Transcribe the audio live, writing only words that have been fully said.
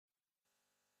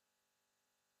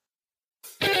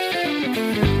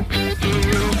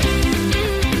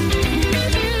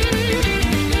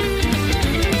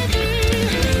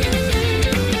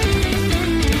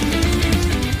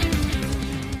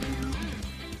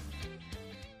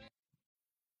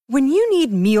When you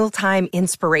need mealtime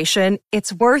inspiration,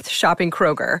 it's worth shopping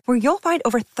Kroger, where you'll find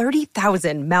over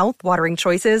 30,000 mouth-watering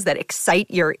choices that excite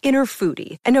your inner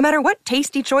foodie. And no matter what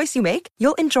tasty choice you make,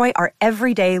 you'll enjoy our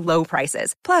everyday low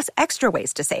prices, plus extra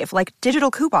ways to save, like digital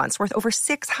coupons worth over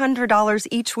 $600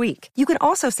 each week. You can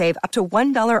also save up to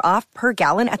 $1 off per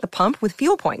gallon at the pump with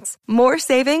fuel points. More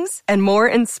savings and more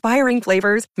inspiring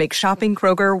flavors make shopping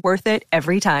Kroger worth it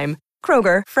every time.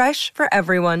 Kroger, fresh for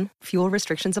everyone. Fuel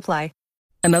restrictions apply.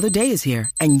 Another day is here,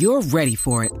 and you're ready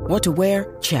for it. What to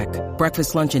wear? Check.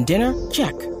 Breakfast, lunch, and dinner?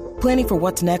 Check. Planning for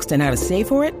what's next and how to save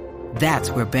for it?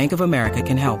 That's where Bank of America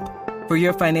can help. For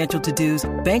your financial to-dos,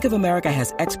 Bank of America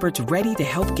has experts ready to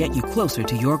help get you closer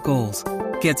to your goals.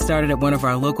 Get started at one of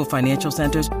our local financial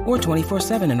centers or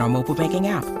 24/7 in our mobile banking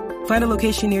app. Find a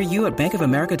location near you at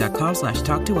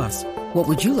bankofamerica.com/talktous. What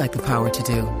would you like the power to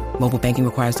do? Mobile banking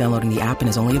requires downloading the app and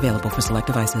is only available for select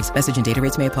devices. Message and data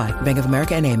rates may apply. Bank of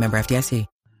America N.A., member FDIC.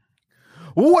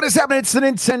 What is happening? It's the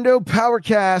Nintendo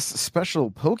PowerCast special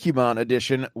Pokemon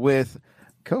edition with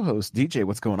co-host DJ.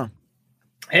 What's going on?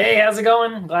 Hey, how's it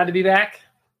going? Glad to be back.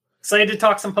 Excited to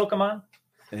talk some Pokemon.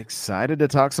 Excited to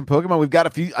talk some Pokemon. We've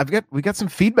got we got some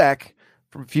feedback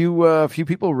from a few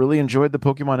people. Really enjoyed the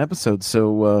Pokemon episode,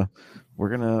 so we're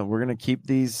gonna keep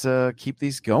these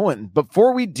going. But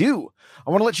before we do,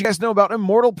 I want to let you guys know about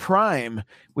Immortal Prime,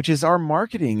 which is our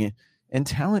marketing and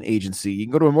talent agency. You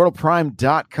can go to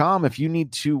immortalprime.com if you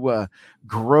need to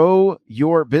grow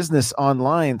your business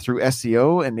online through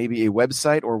SEO and maybe a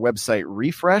website or website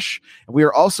refresh. And we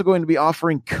are also going to be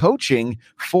offering coaching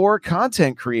for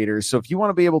content creators. So if you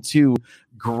want to be able to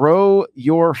grow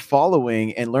your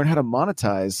following and learn how to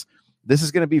monetize, this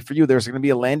is going to be for you. There's going to be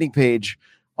a landing page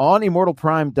on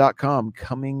immortalprime.com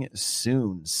coming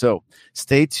soon. So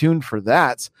stay tuned for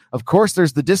that. Of course,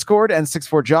 there's the Discord and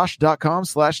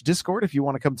 64josh.com/Discord if you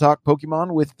want to come talk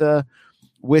Pokemon with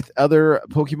other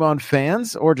Pokemon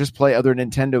fans or just play other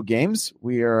Nintendo games.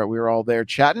 We are all there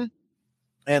chatting.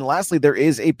 And lastly, there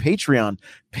is a Patreon,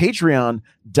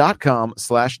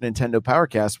 patreon.com/Nintendo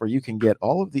PowerCast, where you can get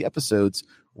all of the episodes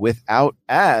without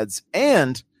ads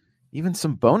and even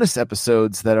some bonus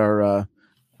episodes that are a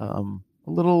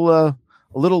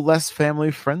little less family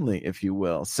friendly, if you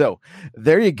will. So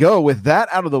there you go. With that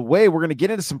out of the way, we're going to get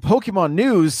into some Pokemon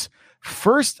news.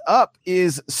 First up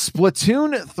is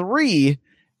Splatoon 3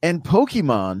 and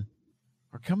Pokemon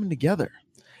are coming together.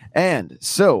 And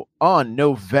so on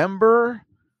November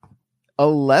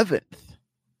 11th,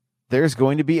 there's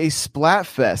going to be a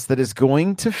Splatfest that is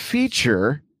going to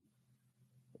feature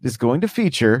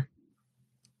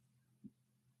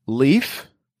Leaf,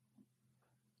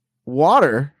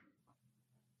 water,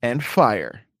 and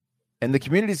fire, and the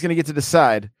community is going to get to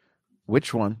decide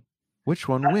which one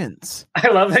wins. I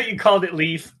love that you called it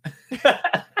Leaf.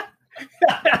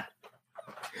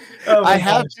 I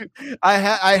had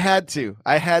to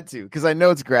because I know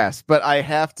it's grass, but I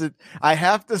have to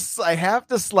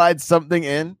slide something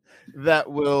in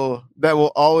that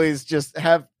will always just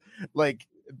have, like,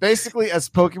 basically, as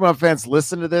Pokemon fans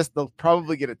listen to this, they'll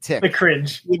probably get a tick. The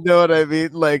cringe. You know what I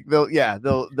mean? Like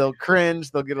they'll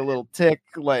cringe. They'll get a little tick.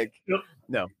 Like,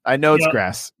 no, I know it's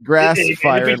grass,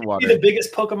 fire, and water. The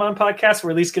biggest Pokemon podcast. We're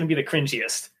at least going to be the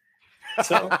cringiest.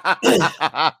 So,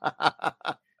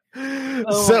 my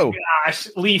gosh,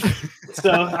 Leaf.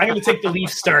 So I'm going to take the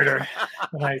Leaf starter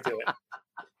when I do it.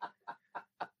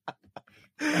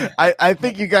 I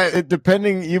think you guys, you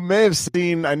may have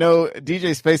seen, I know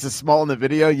DJ's face is small in the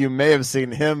video. You may have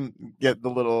seen him get the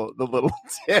little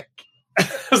tick. I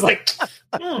was like,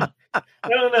 I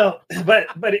don't know. But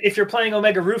if you're playing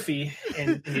Omega Ruffy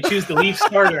and you choose the Leaf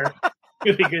starter,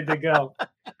 you'll be good to go.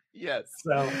 Yes.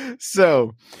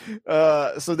 So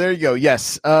there you go.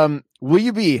 Yes. Will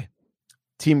you be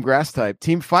Team Grass type,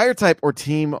 Team Fire type, or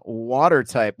Team Water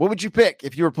type? What would you pick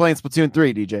if you were playing Splatoon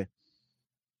 3, DJ?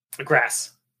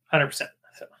 Grass, 100%. So.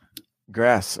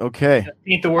 Grass, okay.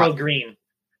 Paint the world green.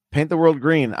 Paint the world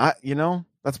green.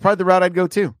 That's probably the route I'd go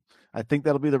too. I think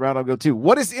that'll be the route I'll go to.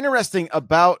 What is interesting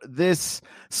about this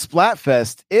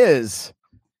Splatfest is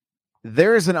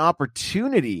there is an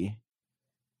opportunity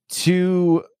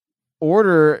to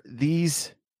order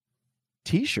these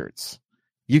T-shirts.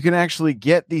 You can actually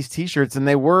get these T-shirts, and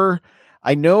I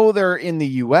know they're in the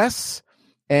US,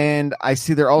 and I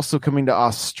see they're also coming to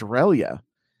Australia.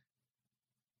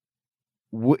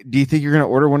 Do you think you're going to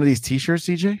order one of these T-shirts,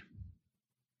 DJ?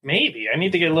 Maybe. I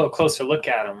need to get a little closer look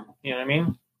at them. You know what I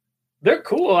mean? They're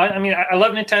cool. I mean, I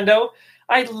love Nintendo.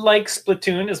 I like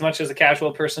Splatoon as much as a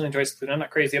casual person enjoys Splatoon. I'm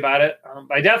not crazy about it.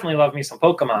 But I definitely love me some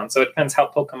Pokemon. So it depends how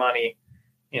Pokemon-y,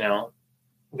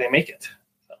 they make it.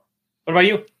 So, what about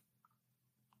you?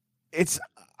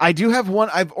 I do have one.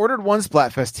 I've ordered one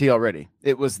Splatfest tee already.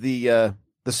 It was the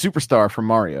Superstar from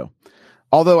Mario.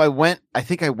 Although I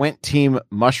think I went Team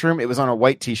Mushroom. It was on a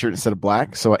white T-shirt instead of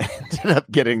black, so I ended up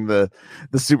getting the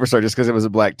Superstar just because it was a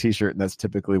black T-shirt, and that's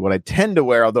typically what I tend to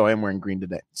wear. Although I am wearing green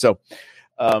today, so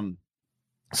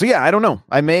yeah, I don't know.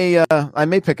 I may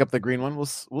pick up the green one.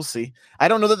 We'll see. I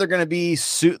don't know that they're going to be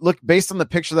look based on the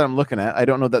picture that I'm looking at. I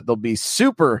don't know that they'll be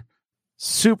super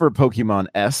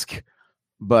Pokemon-esque,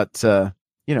 but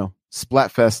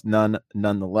Splatfest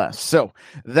nonetheless. So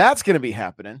that's going to be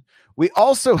happening. We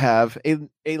also have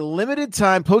a limited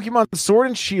time Pokemon Sword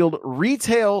and Shield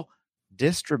retail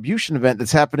distribution event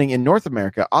that's happening in North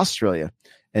America, Australia,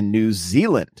 and New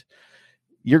Zealand.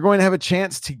 You're going to have a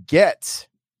chance to get.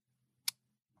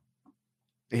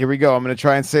 Here we go. I'm going to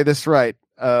try and say this right.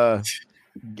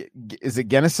 Is it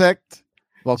Genesect?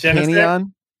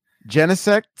 Volcanion?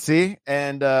 Genesect, see?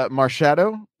 And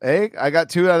Marshadow. Hey, I got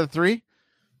 2 out of 3.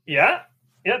 Yeah.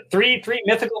 Three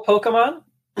mythical Pokemon.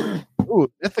 Ooh,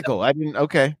 mythical. I didn't.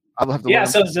 Okay. I'll have to. Yeah.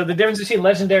 So the difference between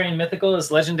legendary and mythical is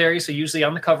legendary. So usually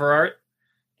on the cover art,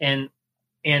 and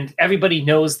everybody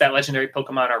knows that legendary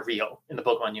Pokemon are real in the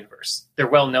Pokemon universe. They're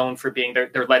well known for being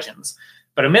they're legends.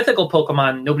 But a mythical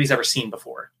Pokemon nobody's ever seen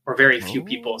before, or very few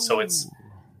people. So it's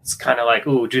kind of like,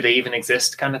 ooh, do they even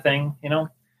exist? Kind of thing,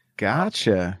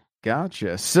 Gotcha.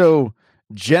 So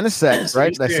Genesect,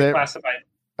 right? I say classified.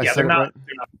 Yeah, they're not.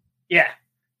 Yeah.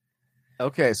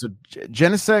 Okay, so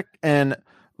Genesect and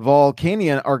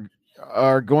Volcanion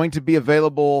are going to be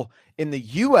available in the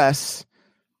U.S.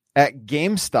 at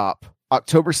GameStop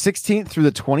October 16th through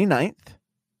the 29th.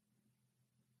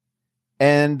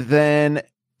 And then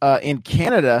in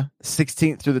Canada,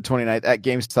 16th through the 29th at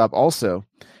GameStop also.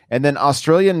 And then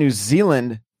Australia and New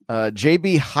Zealand,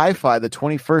 JB Hi-Fi, the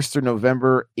 21st through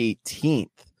November 18th.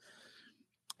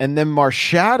 And then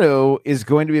Marshadow is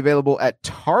going to be available at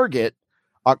Target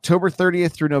October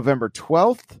 30th through November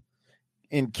 12th.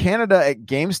 In Canada at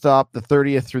GameStop, the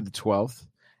 30th through the 12th.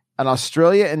 And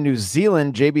Australia and New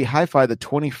Zealand, JB Hi-Fi, the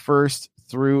 21st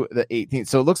through the 18th.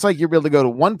 So it looks like you'll be able to go to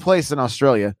one place in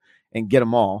Australia and get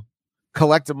them all,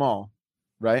 collect them all,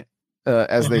 right?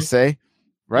 As they say,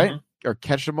 right? Or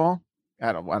catch them all.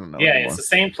 I don't know. Yeah, anymore. It's the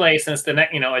same place, and it's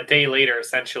a day later,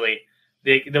 essentially.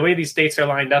 The way these dates are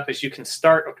lined up is you can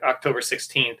start October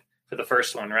 16th for the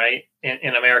first one, right?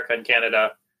 In America and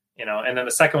Canada, and then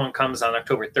the second one comes on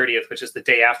October 30th, which is the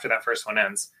day after that first one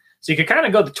ends. So you could kind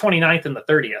of go the 29th and the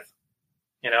 30th,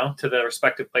 to the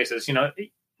respective places.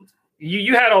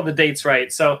 You had all the dates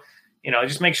right. So,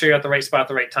 just make sure you're at the right spot at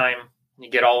the right time. And you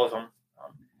get all of them.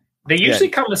 They usually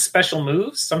come with special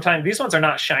moves. Sometimes these ones are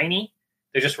not shiny.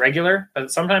 They're just regular, but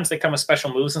sometimes they come with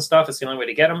special moves and stuff. It's the only way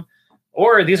to get them.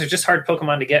 Or these are just hard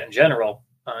Pokemon to get in general.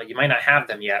 You might not have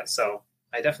them yet. So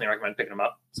I definitely recommend picking them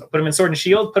up. So put them in Sword and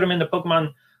Shield, put them into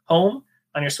Pokemon Home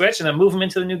on your Switch, and then move them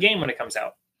into the new game when it comes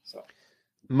out. So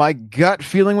my gut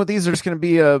feeling with these are just going to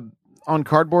be on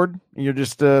cardboard. You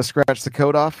just scratch the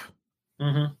code off.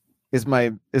 Mm-hmm. Is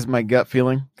my gut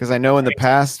feeling, because I know in the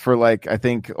past for I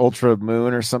think Ultra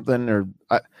Moon or something, or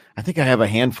I think I have a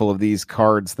handful of these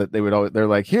cards that they're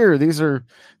like, here, these were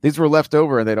left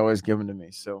over, and they'd always give them to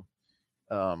me. So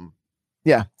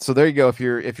yeah, so there you go. If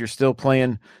you're still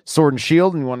playing Sword and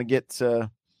Shield and you want to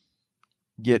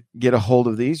get a hold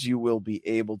of these, you will be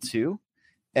able to.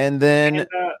 And then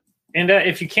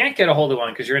if you can't get a hold of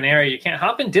one because you're in an area you can't,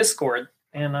 hop in Discord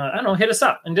and I don't know, hit us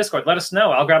up in Discord. Let us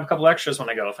know. I'll grab a couple extras when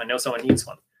I go if I know someone needs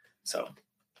one. So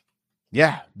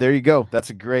yeah, there you go. That's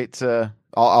a great.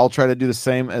 I'll try to do the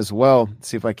same as well.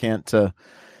 See if I can't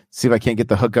get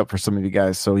the hookup for some of you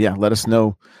guys. So yeah, let us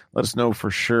know. Let us know for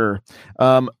sure.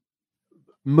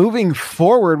 Moving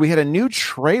forward, we had a new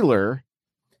trailer,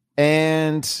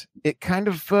 and it kind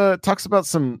of talks about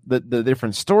the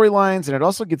different storylines, and it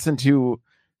also gets into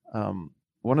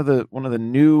one of the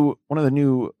new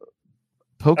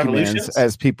Pokemans,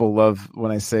 as people love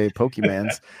when I say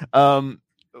Pokemans.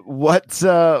 What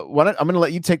I'm going to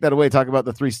let you take that away. Talk about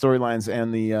the 3 storylines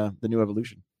and the new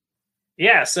evolution.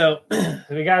 Yeah, so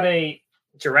we got a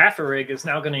Girafarig is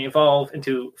now going to evolve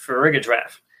into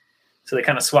Farigiraf. So they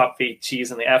kind of swap the G's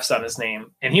and the F's on his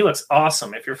name, and he looks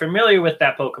awesome. If you're familiar with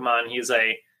that Pokemon, he's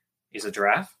a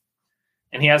giraffe,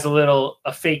 and he has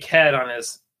a fake head on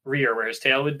his rear where his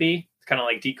tail would be, kind of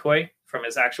like Decoy from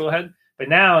his actual head. But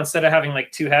now instead of having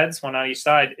 2 heads, one on each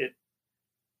side,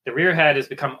 the rear head has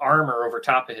become armor over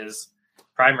top of his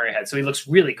primary head. So he looks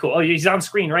really cool. Oh, he's on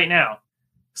screen right now.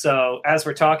 So as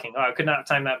we're talking, I could not have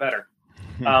timed that better.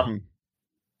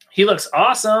 He looks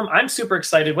awesome. I'm super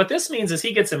excited. What this means is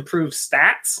he gets improved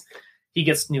stats. He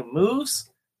gets new moves,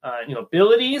 new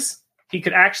abilities. He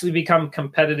could actually become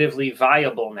competitively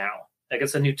viable now. Like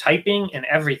it's a new typing and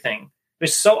everything.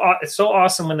 It's so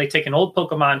awesome when they take an old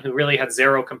Pokemon who really had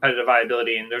zero competitive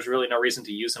viability and there's really no reason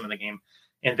to use him in the game,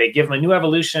 and they give him a new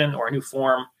evolution or a new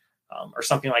form or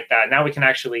something like that. Now we can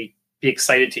actually be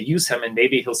excited to use him, and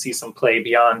maybe he'll see some play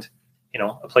beyond,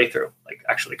 a playthrough, like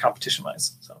actually competition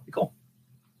wise. So it'll be cool.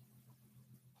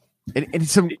 And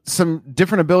some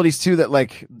different abilities too, that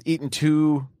like eating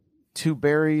two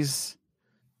berries.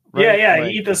 Right? Yeah.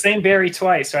 Like, you eat the same berry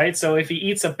twice, right? So if he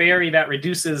eats a berry that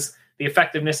reduces the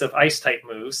effectiveness of ice type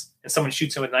moves, and someone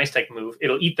shoots him with an ice type move,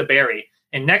 it'll eat the berry.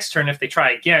 And next turn, if they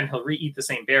try again, he'll re-eat the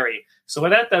same berry. So what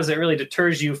that does, it really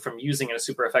deters you from using a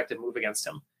super effective move against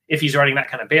him if he's running that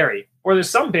kind of berry. Or there's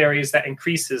some berries that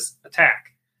increase his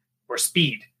attack or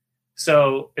speed.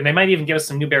 So, and they might even give us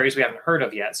some new berries we haven't heard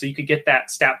of yet. So you could get that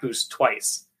stat boost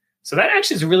twice. So that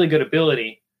actually is a really good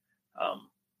ability.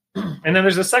 And then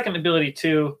there's a second ability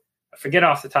too. I forget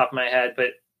off the top of my head,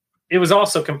 but it was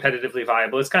also competitively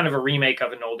viable. It's kind of a remake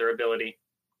of an older ability.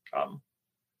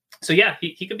 So yeah,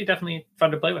 he could be definitely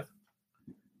fun to play with.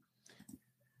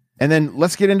 And then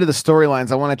let's get into the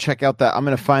storylines. I want to check out that. I'm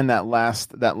going to find that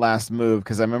last move,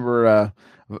 because I remember a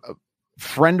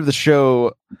friend of the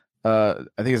show, I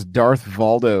think it's Darth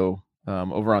Valdo,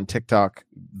 over on TikTok.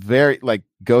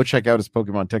 Go check out his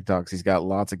Pokemon TikToks. He's got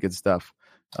lots of good stuff.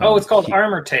 It's called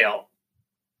Armor Tail.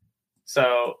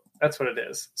 So that's what it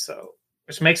is. So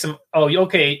which makes them.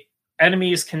 Okay.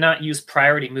 Enemies cannot use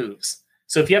priority moves.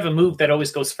 So if you have a move that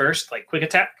always goes first, like Quick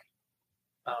Attack,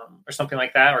 or something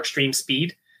like that, or Extreme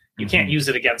Speed, you can't use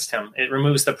it against him. It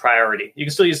removes the priority. You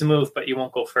can still use the move, but you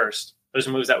won't go first. Those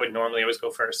are moves that would normally always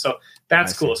go first. So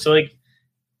that's cool. So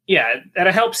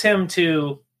that helps him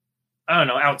to,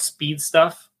 outspeed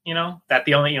stuff, that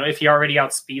the only, if he already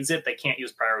outspeeds it, they can't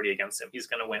use priority against him. He's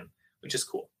going to win, which is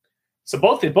cool. So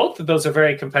both of those are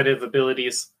very competitive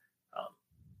abilities.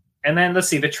 And then let's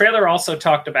see, the trailer also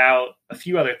talked about a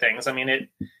few other things. I mean,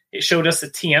 it showed us a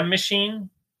TM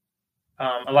machine,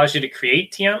 allows you to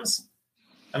create TMs.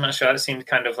 I'm not sure. That seemed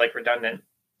kind of like redundant,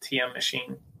 TM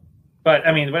machine. But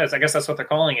I mean, I guess that's what they're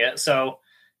calling it. So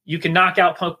you can knock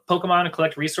out Pokemon and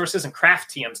collect resources and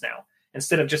craft TMs now.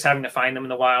 Instead of just having to find them in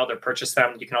the wild or purchase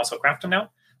them, you can also craft them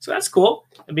now. So that's cool.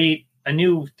 It'll be a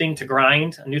new thing to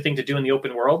grind, a new thing to do in the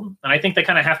open world. And I think they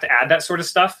kind of have to add that sort of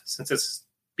stuff since it's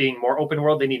being more open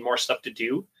world. They need more stuff to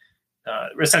do,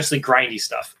 essentially grindy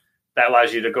stuff that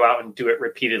allows you to go out and do it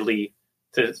repeatedly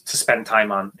to spend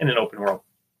time on in an open world.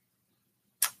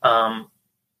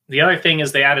 The other thing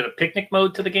is they added a picnic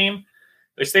mode to the game,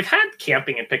 which they've had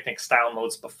camping and picnic style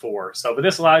modes before. But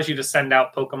this allows you to send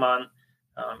out Pokemon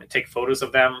and take photos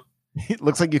of them. It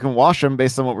looks like you can wash them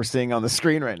based on what we're seeing on the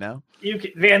screen right now. We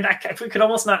could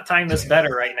almost not time this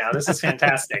better right now. This is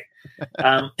fantastic.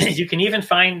 You can even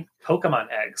find Pokemon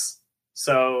eggs.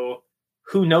 So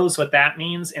who knows what that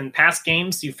means? In past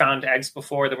games, you found eggs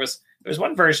before. There was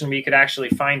one version where you could actually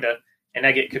find an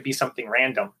egg. It could be something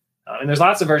random. And there's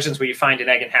lots of versions where you find an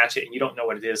egg and hatch it, and you don't know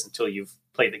what it is until you've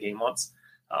played the game once.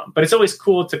 But it's always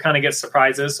cool to kind of get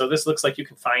surprises. So this looks like you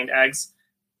can find eggs.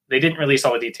 They didn't release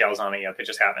all the details on it yet. They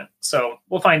just haven't. So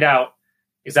we'll find out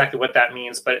exactly what that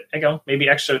means. But maybe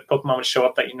extra Pokemon would show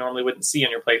up that you normally wouldn't see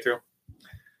in your playthrough.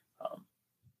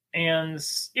 I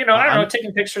don't know,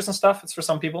 taking pictures and stuff. It's for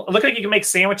some people. It looks like you can make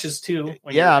sandwiches too.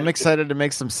 Yeah, I'm excited to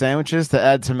make some sandwiches to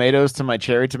add tomatoes to my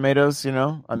cherry tomatoes.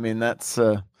 I mean, that's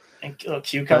and little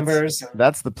cucumbers.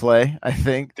 That's the play, I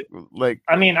think.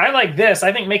 I like this.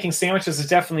 I think making sandwiches is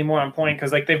definitely more on point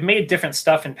because they've made different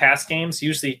stuff in past games,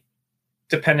 usually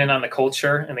dependent on the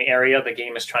culture and the area the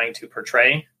game is trying to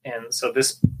portray. And so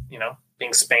this,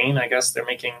 being Spain, I guess they're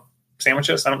making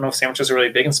sandwiches. I don't know if sandwiches are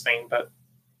really big in Spain, but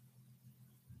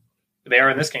they are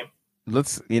in this game.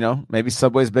 Let's, maybe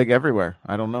Subway's big everywhere.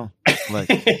 I don't know.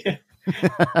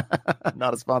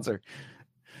 Not a sponsor.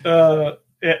 And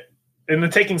the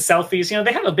taking selfies,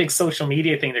 they have a big social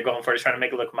media thing they're going for to try to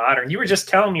make it look modern. You were just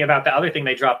telling me about the other thing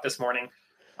they dropped this morning.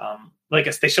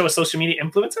 They show a social media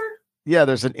influencer. Yeah,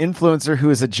 there's an influencer who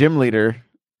is a gym leader,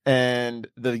 and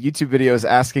the YouTube video is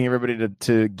asking everybody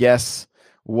to guess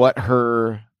what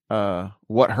her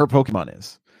Pokemon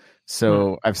is.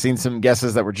 So I've seen some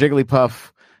guesses that were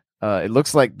Jigglypuff. It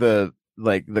looks like the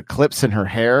clips in her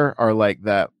hair are like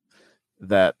that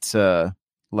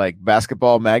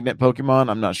basketball magnet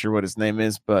Pokemon. I'm not sure what his name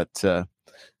is, but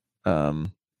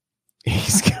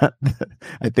he's got.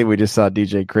 I think we just saw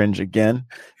DJ cringe again.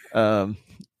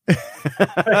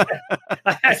 I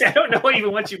don't know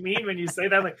even what you mean when you say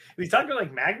that. Like, are you talking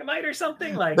like Magnemite or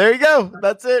something? Like, there you go.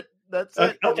 That's it. That's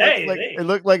it. Okay, It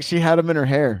looked like she had them in her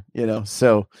hair,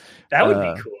 so that would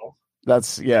be cool.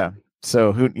 That's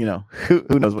so who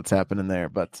knows what's happening there,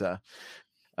 but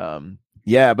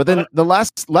but then the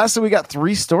last we got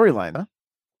 3 storylines, huh?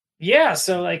 Yeah,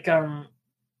 so like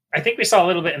I think we saw a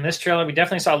little bit in this trailer. We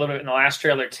definitely saw a little bit in the last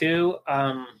trailer too.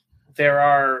 There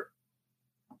are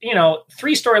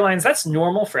 3 storylines. That's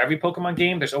normal for every Pokemon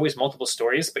game. There's always multiple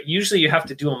stories, but usually you have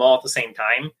to do them all at the same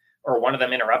time, or one of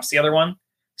them interrupts the other one.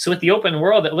 So with the open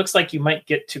world, it looks like you might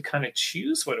get to kind of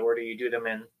choose what order you do them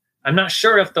in. I'm not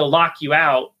sure if they'll lock you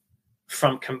out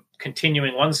from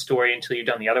continuing one story until you've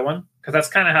done the other one, because that's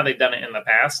kind of how they've done it in the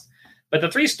past. But the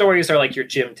 3 stories are like your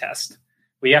gym test,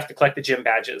 where you have to collect the gym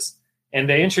badges. And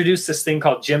they introduced this thing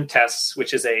called gym tests,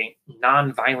 which is a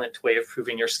non-violent way of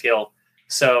proving your skill.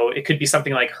 So it could be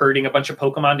something like herding a bunch of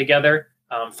Pokemon together,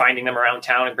 finding them around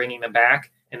town and bringing them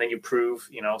back. And then you prove,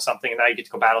 something, and now you get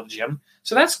to go battle the gym.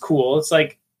 So that's cool. It's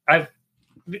like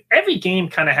every game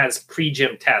kind of has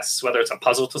pre-gym tests, whether it's a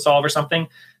puzzle to solve or something.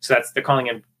 So they're calling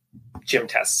them gym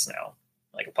tests now,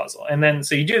 like a puzzle. And then,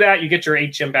 so you do that, you get your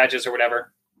 8 gym badges or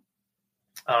whatever.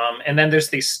 And then there's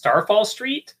the Starfall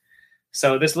Street.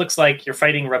 So this looks like you're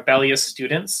fighting rebellious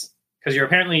students, because you're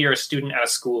a student out of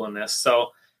school in this. So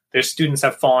their students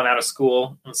have fallen out of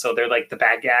school, and so they're like the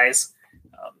bad guys.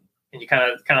 And you kind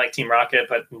of like Team Rocket,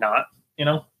 but not,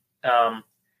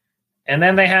 and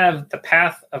then they have the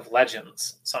Path of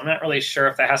Legends. So I'm not really sure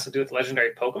if that has to do with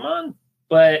legendary Pokemon,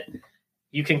 but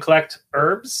you can collect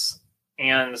herbs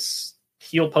and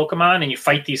heal Pokemon, and you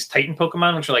fight these Titan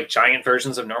Pokemon, which are like giant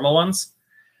versions of normal ones,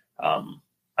 on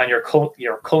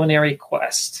your culinary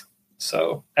quest.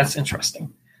 So that's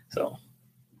interesting. So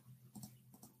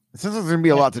it seems like there's gonna be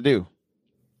a lot to do.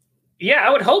 Yeah,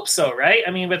 I would hope so, right?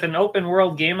 I mean, with an open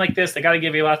world game like this, they got to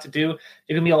give you a lot to do.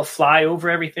 You're gonna be able to fly over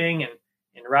everything and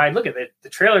ride. Look at it. The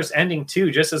trailer's ending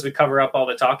too, just as we cover up all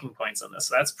the talking points on this.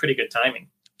 So that's pretty good timing.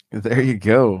 There you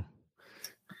go.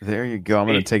 I'm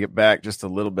going to take it back just a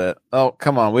little bit. Oh,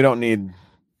 come on. We don't need.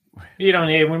 You don't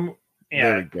need. Yeah.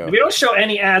 There we go. We don't show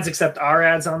any ads except our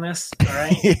ads on this. All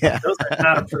right. Yeah. Those are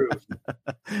not approved.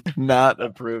 Not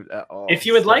approved at all. If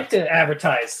you would like to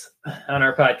advertise on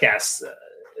our podcast,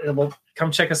 well,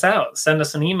 come check us out. Send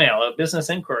us an email, a business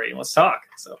inquiry, and let's talk.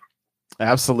 So.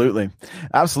 Absolutely.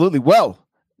 Well,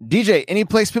 DJ, any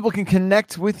place people can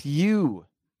connect with you?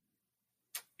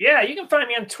 Yeah, you can find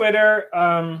me on Twitter.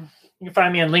 You can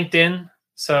find me on LinkedIn.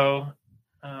 So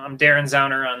I'm Darren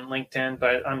Zauner on LinkedIn,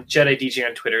 but I'm Jedi DJ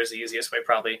on Twitter is the easiest way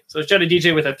probably. So it's Jedi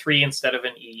DJ with a 3 instead of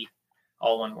an E,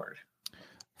 all one word.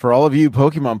 For all of you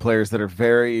Pokemon players that are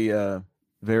very,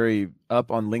 very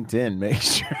up on LinkedIn, make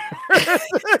sure to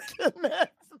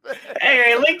connect.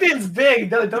 Hey, LinkedIn's big.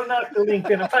 Don't knock the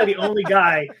LinkedIn. I'm probably the only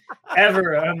guy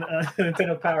ever on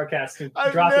Nintendo Powercast who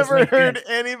I've dropped his never LinkedIn. heard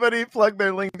anybody plug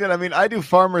their LinkedIn. I mean, I do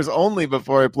farmers only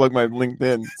before I plug my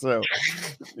LinkedIn. So,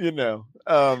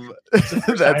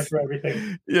 that's for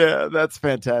everything. Yeah, that's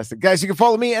fantastic. Guys, you can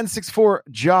follow me, N64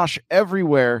 Josh,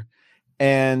 everywhere.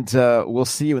 And we'll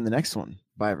see you in the next one.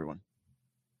 Bye, everyone.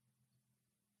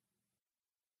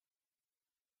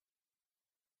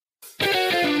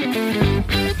 Thank you.